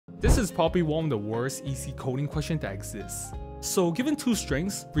This is probably one of the worst easy coding questions that exists. So given two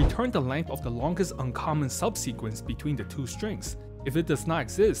strings, return the length of the longest uncommon subsequence between the two strings. If it does not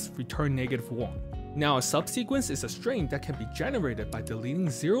exist, return -1. Now a subsequence is a string that can be generated by deleting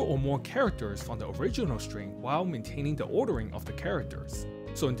 0 or more characters from the original string while maintaining the ordering of the characters.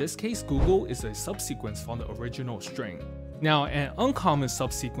 So in this case, Google is a subsequence from the original string. Now an uncommon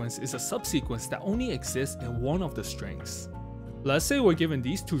subsequence is a subsequence that only exists in one of the strings. Let's say we're given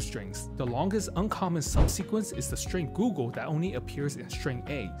these two strings. The longest uncommon subsequence is the string Google that only appears in string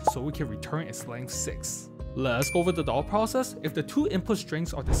A, so we can return its length 6. Let's go over the thought process. If the two input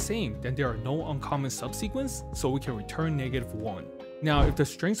strings are the same, then there are no uncommon subsequence, so we can return -1. Now, if the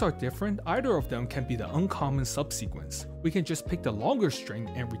strings are different, either of them can be the uncommon subsequence. We can just pick the longer string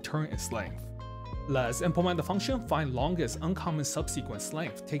and return its length. Let's implement the function find longest uncommon subsequence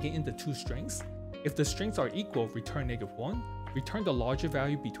length, taking in the two strings. If the strings are equal, return -1. Return the larger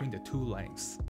value between the two lengths.